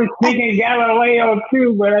 I was thinking Galileo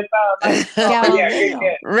too, but I thought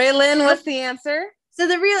Raylyn, what's the answer? So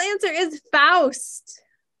the real answer is Faust.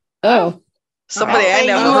 Oh. Somebody I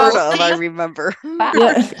never heard of, I remember.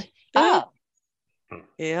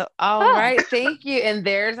 Yep. All right. Thank you. And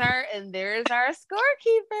there's our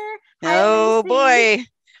scorekeeper. Oh boy.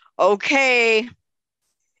 Okay.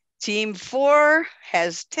 Team 4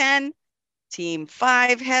 has 10. Team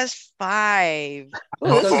 5 has 5. Ooh,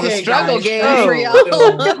 this is a struggle game for y'all.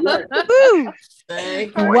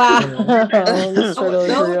 Wow.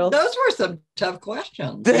 Those were some tough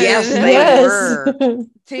questions. Yes, they were.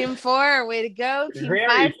 Team 4, way to go. Team Very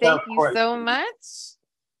 5, thank tough you question. so much.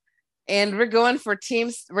 And we're going for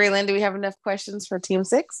teams. Raylyn, do we have enough questions for Team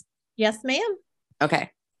 6? Yes, ma'am.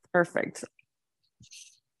 Okay, perfect.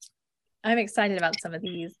 I'm excited about some of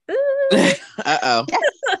these. Uh-oh.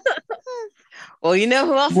 Well, you know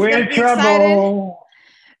who else We're is going in to be excited? trouble.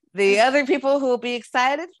 The other people who will be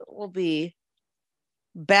excited will be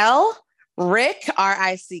Belle, Rick,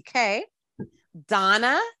 R-I-C-K,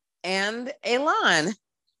 Donna, and Elon.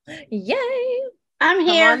 Yay! I'm Come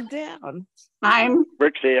here. on down. I'm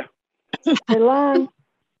Rick's here. Elon.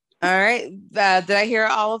 All right. Did I hear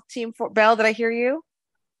all of Team 4? Belle, did I hear you?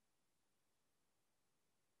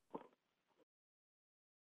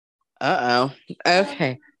 Uh-oh.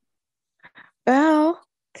 Okay. Belle.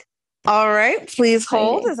 All right. Please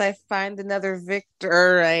hold as I find another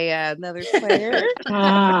victor, another player.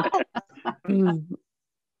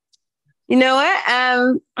 You know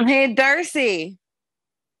what? Hey, Darcy.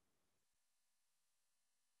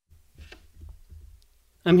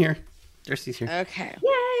 I'm here. Darcy's here. Okay.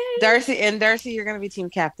 Yay! Darcy, you're going to be team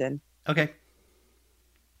captain. Okay.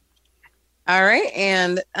 All right.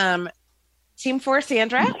 And team 4,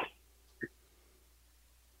 Sandra.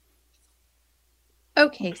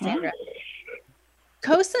 Okay, Sandra.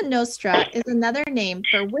 Cosa Nostra is another name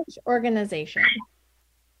for which organization?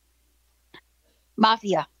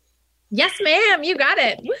 Mafia. Yes, ma'am. You got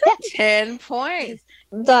it. 10 points.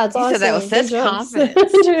 That's You awesome. said that with Good such job.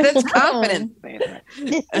 confidence. Such confidence.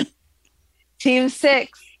 Team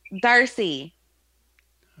 6, Darcy.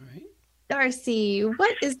 Darcy,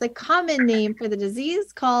 what is the common name for the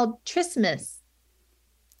disease called trismus?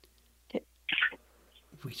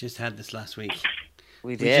 We just had this last week.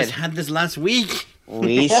 We We just had this last week.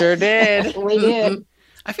 We sure did. We did.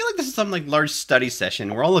 I feel like this is some like large study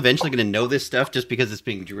session. We're all eventually going to know this stuff just because it's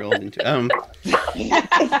being drilled into. All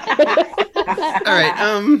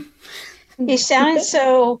right. He sounded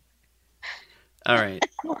so. All right.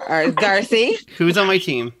 All right, Darcy. Who's on my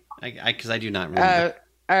team? Because I do not remember.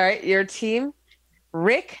 All right, your team,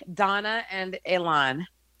 Rick, Donna, and Elon.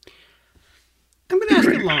 I'm going to ask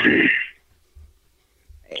Elon.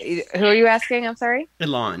 Who are you asking? I'm sorry.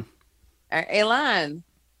 Elon. Elon.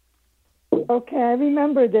 Okay, I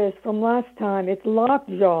remember this from last time. It's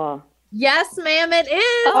lockjaw. Yes, ma'am, it is.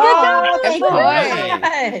 Oh, Good job.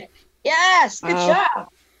 good. Yes, good job.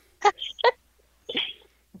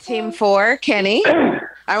 Team 4, Kenny.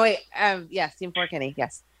 Oh wait, yes, team 4, Kenny.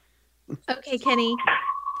 Yes. Okay, Kenny.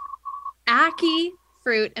 Ackee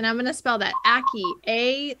fruit, and I'm going to spell that Ackee,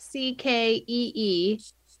 A-C-K-E-E.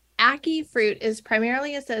 Ackee fruit is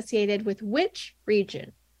primarily associated with which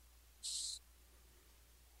region?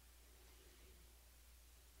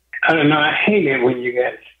 I don't know. I hate it when you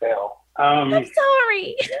guys spell. I'm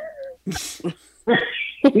sorry.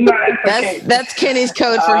 No, that's okay. That's Kenny's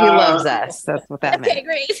code for he loves us. That's what that meant. Okay,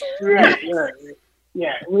 great. Right.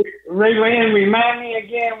 Yeah. Raylene, remind me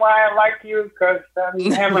again why I like you, because I'm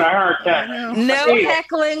having a hard time. No Okay.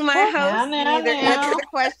 heckling my host. Now. Either answer the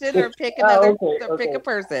question or pick another, or pick a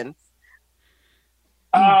person.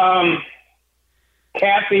 Kathy,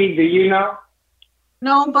 do you know?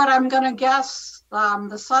 No, but I'm going to guess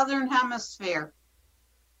the Southern Hemisphere.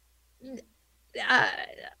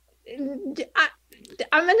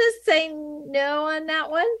 I'm going to say no on that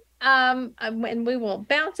one. And we will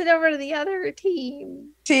bounce it over to the other team.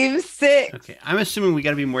 Team 6. Okay, I'm assuming we got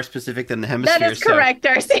to be more specific than the hemisphere. That is correct,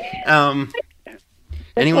 Darcy.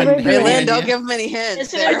 Anyone? Raylan, don't give him any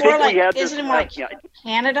hints. Isn't it more like,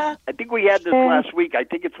 Canada? I think we had this last week. I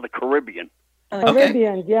think it's the Caribbean.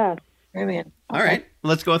 Caribbean, yes. Caribbean. All right,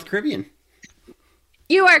 let's go with Caribbean.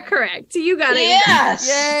 You are correct. You got it. Yes.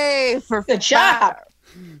 Yay! For Good job.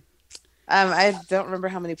 I don't remember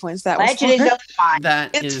how many points that was. Glad you didn't know mine.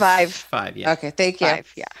 That It's is 5. 5, yeah. Okay, thank you.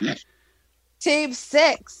 5, yeah. Team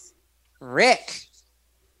 6, Rick.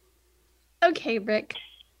 Okay, Rick.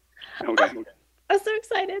 Okay. I'm so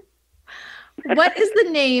excited. What is the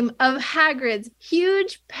name of Hagrid's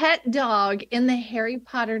huge pet dog in the Harry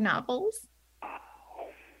Potter novels?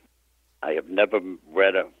 I have never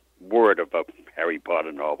read a word of a Harry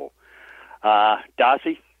Potter novel.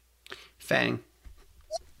 Darcy? Fang.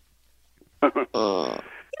 You got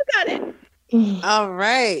it. All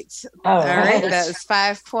right. All All right. right. That is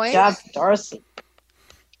 5 points. Job, Darcy.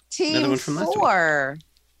 Team Another one from last week. 4.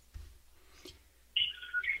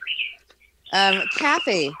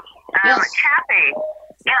 Kathy.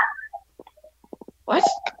 What?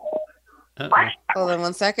 Hold on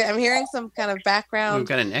one second. I'm hearing some kind of background We've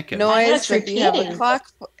got an echo. noise. That's So if you have a repeating. clock,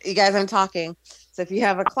 you guys, I'm talking. So if you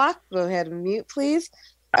have a clock, go ahead and mute, please.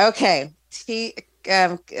 Okay.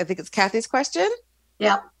 I think it's Kathy's question.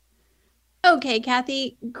 Yep. Okay,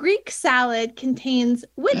 Kathy. Greek salad contains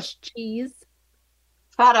which cheese?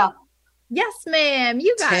 Feta. Yes, ma'am.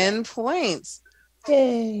 You got 10 points.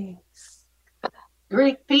 Yay.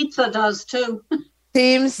 Greek pizza does too.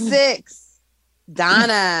 Team 6,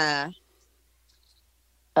 Donna.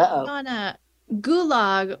 Uh-oh. Donna,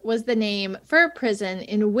 Gulag was the name for a prison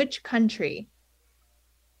in which country?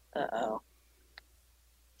 Uh-oh.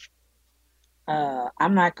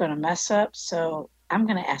 I'm not going to mess up, so I'm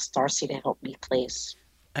going to ask Darcy to help me, please.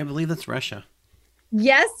 I believe that's Russia.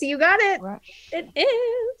 Yes, you got it. It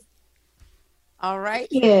is. All right.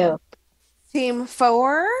 Thank you. Team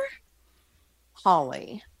 4,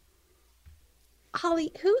 Holly.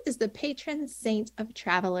 Holly, who is the patron saint of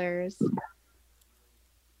travelers?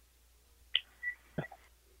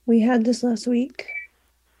 We had this last week.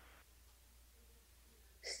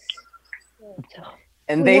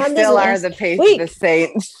 And We they had this still are last the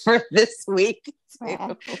saints for this week.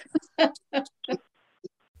 too. It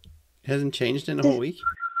hasn't changed in a whole week.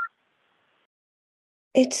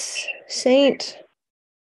 It's Saint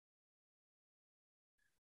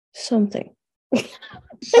something.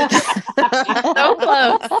 So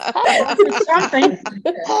close. Something.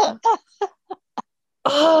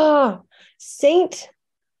 Oh, Saint.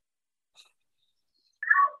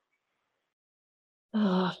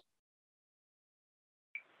 Oh.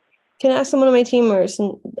 Can I ask someone on my team or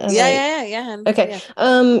some? Yeah. Okay.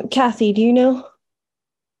 Yeah. Kathy, do you know?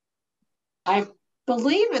 I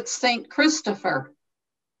believe it's Saint Christopher.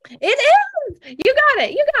 It is. You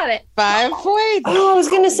got it. 5 points. Oh, I was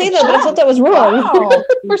going to say that, but I thought that was wrong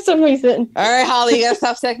for some reason. All right, Holly, you gotta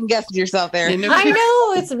stop second guessing yourself there. I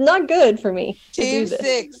know it's not good for me. to Team do this.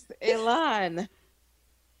 6, Elan.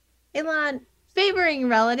 Elan, favoring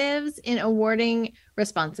relatives in awarding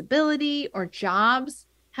responsibility or jobs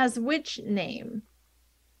has which name?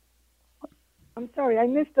 I'm sorry, I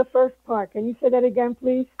missed the first part. Can you say that again,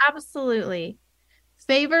 please? Absolutely.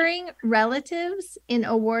 Favoring relatives in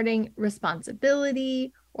awarding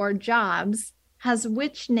responsibility or jobs has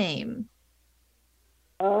which name?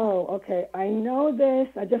 Oh, okay. I know this.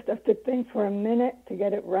 I just have to think for a minute to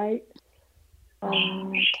get it right.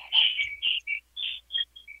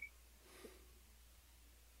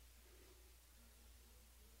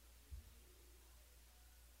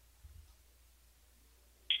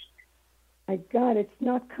 My God, it's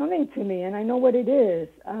not coming to me, and I know what it is.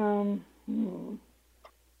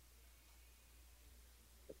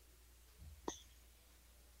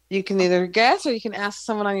 You can either guess or you can ask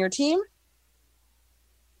someone on your team.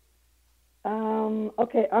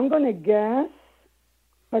 Okay, I'm going to guess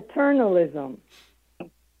paternalism.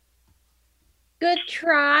 Good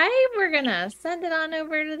try. We're going to send it on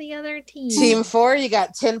over to the other team. Team 4, you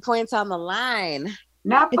got 10 points on the line.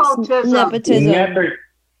 Nepotism. Nepotism.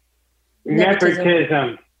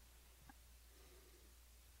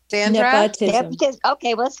 Sandra? Nepotism.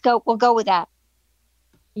 Okay, let's go. We'll go with that.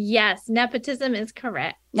 Yes, nepotism is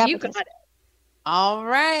correct. You got it. All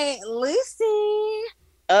right, Lucy.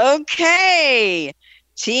 Okay.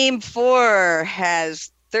 Team 4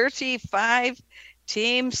 has 35.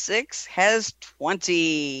 Team 6 has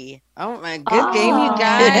 20. Oh my, good game, you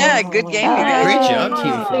guys. Yeah, good game, you guys. Great job,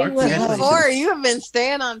 Team 4. Team 4, Congratulations. you have been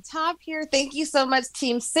staying on top here. Thank you so much,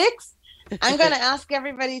 Team 6. I'm going to ask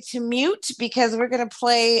everybody to mute because we're going to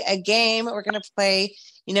play a game. We're going to play,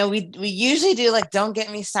 we usually do like Don't Get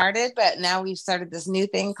Me Started, but now we've started this new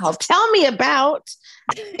thing called Tell Me About.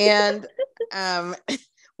 And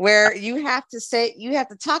where you have to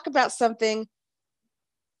talk about something.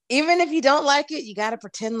 Even if you don't like it, you got to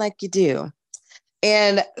pretend like you do.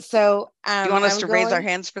 And so you want us to raise our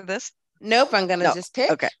hands for this? Nope, I'm going to just pick.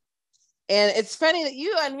 Okay. And it's funny that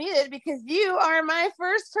you unmuted because you are my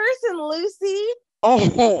first person, Lucy.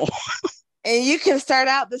 Oh. And you can start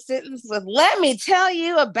out the sentence with, let me tell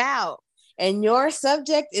you about. And your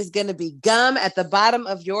subject is going to be gum at the bottom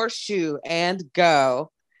of your shoe. And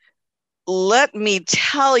go. Let me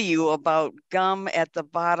tell you about gum at the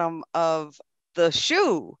bottom of the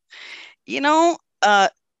shoe.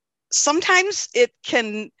 Sometimes it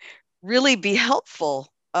can really be helpful.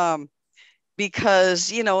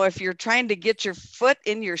 Because, if you're trying to get your foot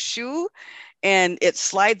in your shoe and it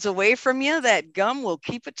slides away from you, that gum will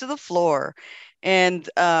keep it to the floor. And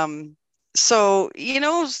so,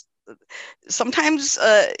 sometimes,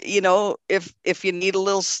 if you need a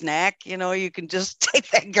little snack, you can just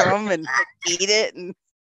take that gum and eat it.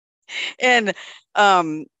 And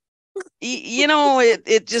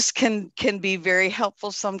it just can be very helpful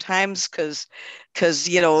sometimes because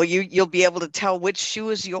you'll be able to tell which shoe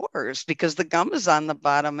is yours because the gum is on the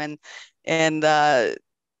bottom and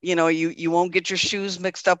you won't get your shoes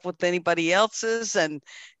mixed up with anybody else's and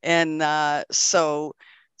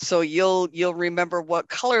so you'll remember what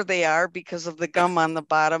color they are because of the gum on the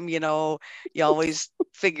bottom. You always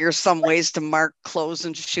figure some ways to mark clothes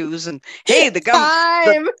and shoes and hey, the gum.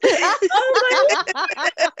 Time.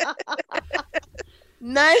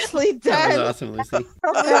 Nicely done. That was awesome, Lucy.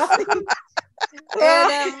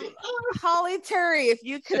 And Holly Terry, if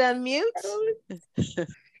you could unmute. Is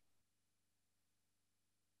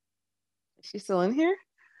she still in here?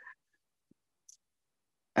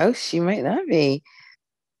 Oh, she might not be.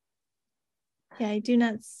 Yeah, I do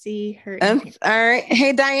not see her. All right.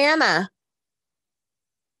 Hey, Diana.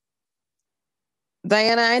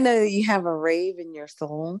 Diana, I know that you have a rave in your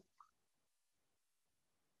soul.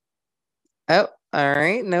 Oh, all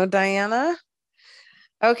right. No, Diana.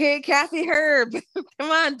 Okay, Kathy Herb.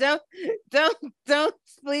 Come on, don't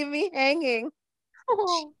leave me hanging.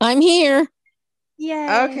 I'm here.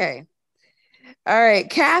 Yay. Okay. All right,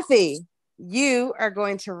 Kathy, you are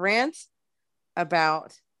going to rant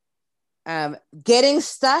about getting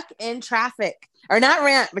stuck in traffic. Or not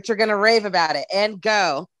rant, but you're going to rave about it. And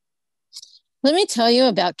go. Let me tell you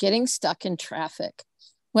about getting stuck in traffic.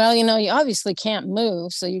 Well, you obviously can't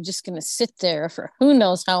move, so you're just going to sit there for who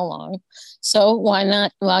knows how long. So why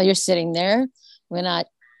not, while you're sitting there, why not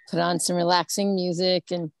put on some relaxing music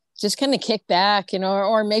and just kind of kick back,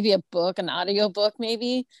 or maybe a book, an audio book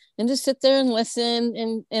maybe, and just sit there and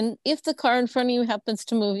listen. And if the car in front of you happens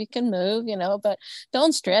to move, you can move, but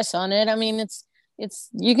don't stress on it. I mean, it's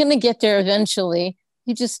you're going to get there eventually.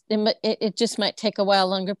 It just might take a while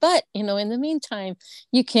longer, but in the meantime,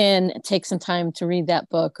 you can take some time to read that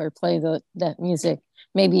book or play that music,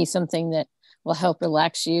 maybe something that will help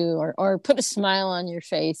relax you or put a smile on your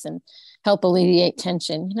face and help alleviate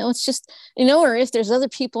tension. It's just, or if there's other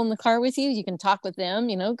people in the car with you, you can talk with them,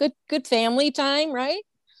 good family time, right?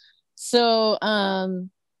 So,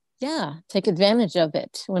 yeah, take advantage of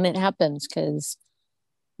it when it happens, because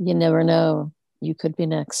you never know, you could be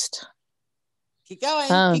next. Keep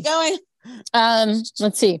going.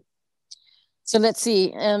 Let's see. So let's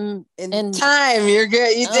see. In time, you're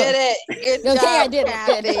good. You did it. Good job. Okay, I did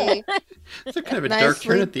Kathy. it. It's a kind of a dark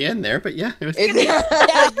turn at the end there, but yeah, it was.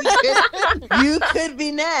 You could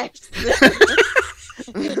be next.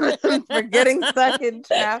 For getting stuck in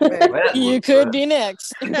traffic. You could be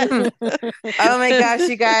next. Oh my gosh,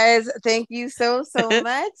 you guys. Thank you so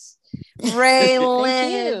much.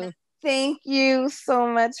 Raylan. Thank you so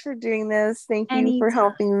much for doing this. Thank you for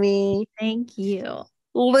helping me. Thank you.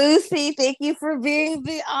 Lucy, thank you for being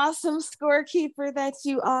the awesome scorekeeper that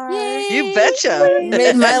you are. Yay. You betcha.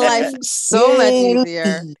 Made my life so much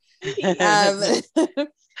easier.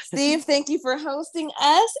 Steve, thank you for hosting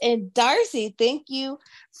us. And Darcy, thank you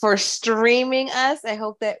for streaming us. I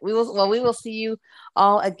hope that we will see you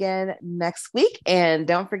all again next week. And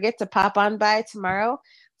don't forget to pop on by tomorrow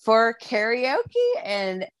for karaoke,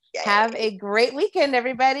 and have a great weekend,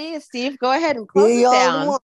 everybody. Steve, go ahead and close it down.